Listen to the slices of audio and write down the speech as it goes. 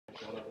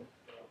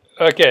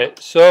Okay,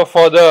 so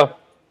for the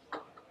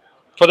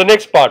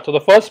next part, so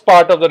the first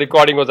part of the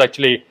recording was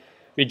actually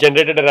we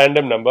generated a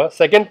random number.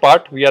 Second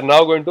part, we are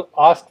now going to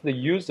ask the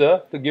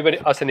user to give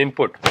us an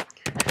input.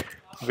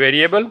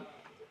 Variable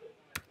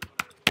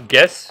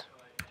guess.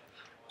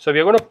 So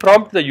we are going to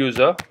prompt the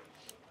user,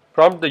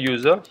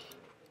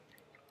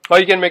 or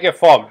you can make a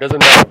form, doesn't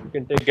matter. You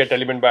can take get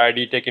element by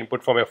ID, take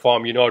input from a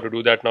form, you know how to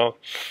do that now.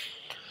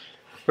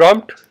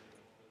 Prompt,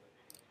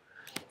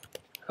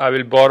 I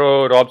will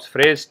borrow Rob's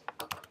phrase,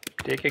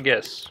 take a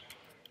guess.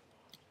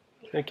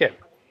 Okay,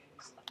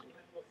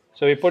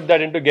 so we put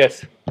that into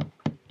guess.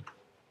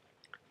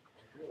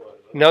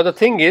 Now the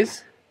thing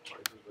is,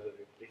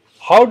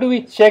 how do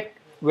we check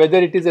whether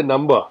it is a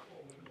number?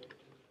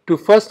 To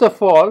first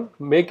of all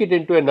make it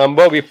into a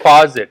number, we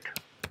parse it.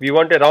 We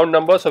want a round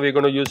number, so we're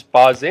going to use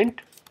parse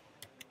int.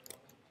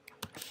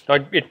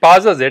 Now it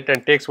parses it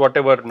and takes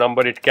whatever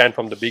number it can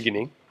from the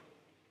beginning.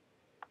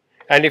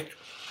 And if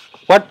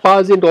what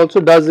parse int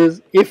also does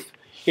is, if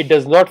it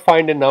does not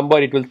find a number,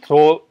 it will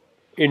throw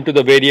into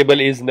the variable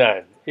is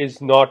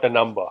not a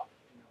number.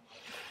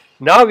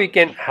 Now we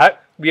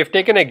have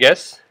taken a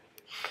guess.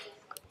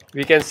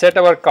 We can set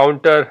our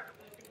counter.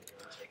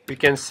 We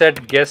can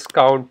set guess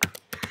count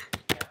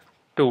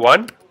to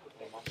 1.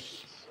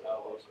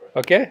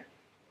 Okay.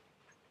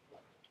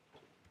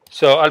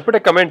 So I'll put a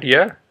comment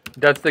here.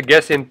 That's the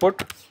guess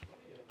input.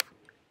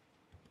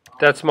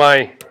 That's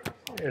my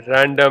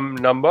random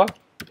number.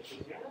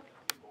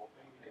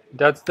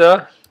 That's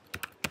the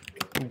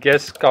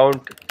guess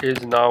count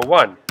is now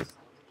 1.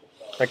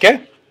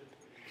 Okay.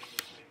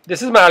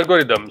 This is my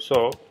algorithm.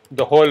 So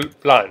the whole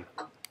plan.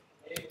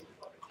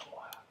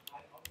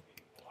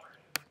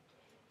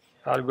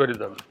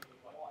 Algorithm.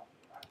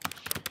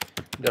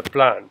 The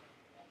plan.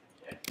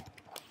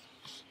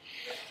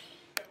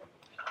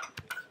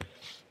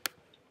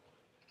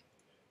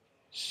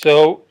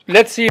 So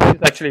let's see if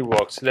it actually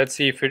works. Let's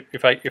see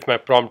if my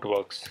prompt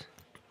works.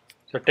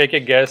 So take a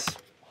guess.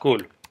 Cool.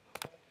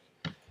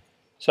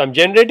 So I'm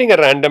generating a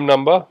random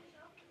number.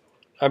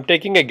 I'm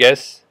taking a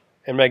guess,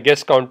 and my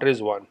guess counter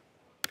is 1.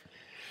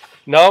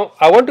 Now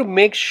I want to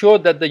make sure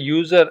that the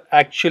user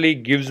actually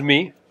gives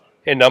me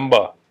a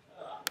number.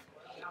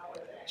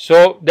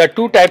 So there are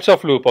two types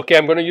of loop. Okay,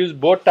 I'm going to use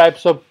both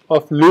types of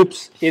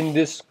loops in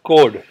this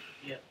code.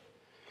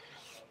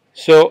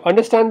 So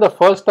understand the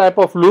first type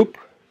of loop.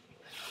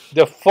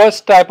 The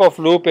first type of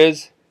loop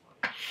is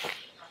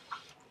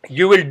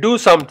you will do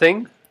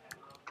something.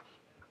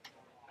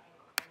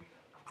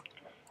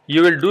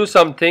 You will do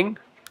something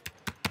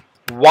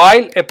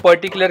while a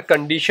particular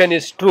condition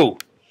is true.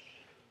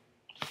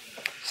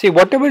 See,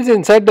 whatever is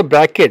inside the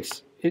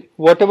brackets,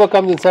 whatever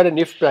comes inside an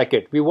if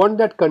bracket, we want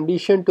that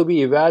condition to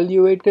be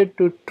evaluated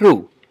to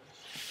true.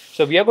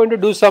 So we are going to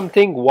do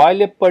something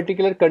while a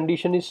particular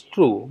condition is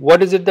true.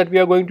 What is it that we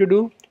are going to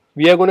do?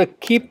 We are going to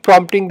keep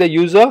prompting the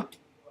user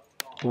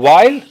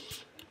while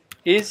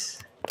is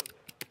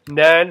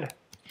nan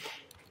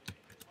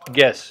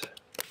guess.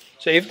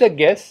 So if the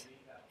guess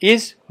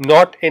is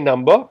not a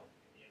number, or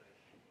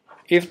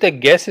while the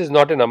guess is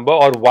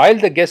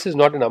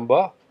not a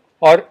number,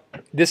 or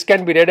this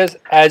can be read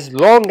as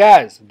long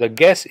as the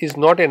guess is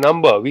not a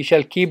number, we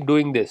shall keep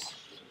doing this.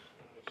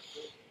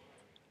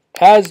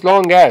 As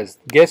long as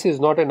guess is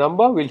not a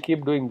number, we'll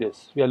keep doing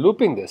this. We are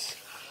looping this.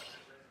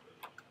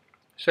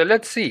 So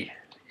let's see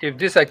if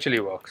this actually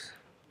works.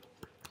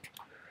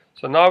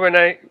 So now when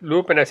I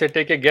loop and I say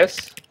take a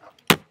guess,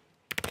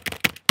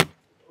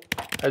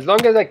 as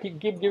long as I keep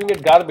giving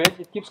it garbage,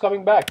 it keeps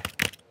coming back.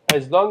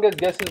 As long as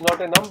guess is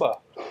not a number.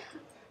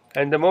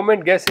 And the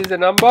moment guess is a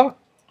number,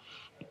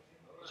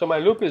 so my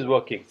loop is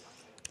working.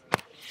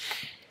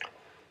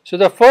 So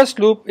the first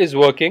loop is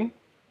working.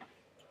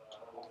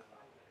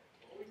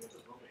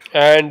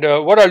 And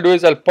what I'll do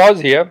is I'll pause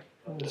here.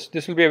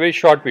 This will be a very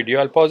short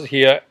video. I'll pause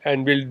here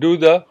and we'll do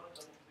the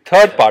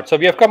third part. So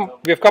we have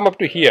come up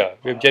to here.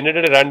 We've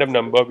generated a random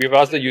number. We've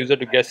asked the user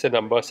to guess a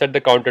number, set the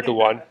counter to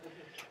 1,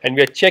 and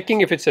we are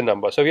checking if it's a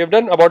number. So we have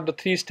done about the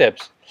 3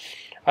 steps.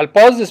 I'll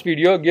pause this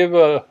video, give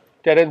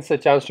Terence a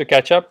chance to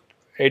catch up,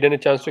 Aiden a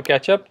chance to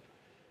catch up,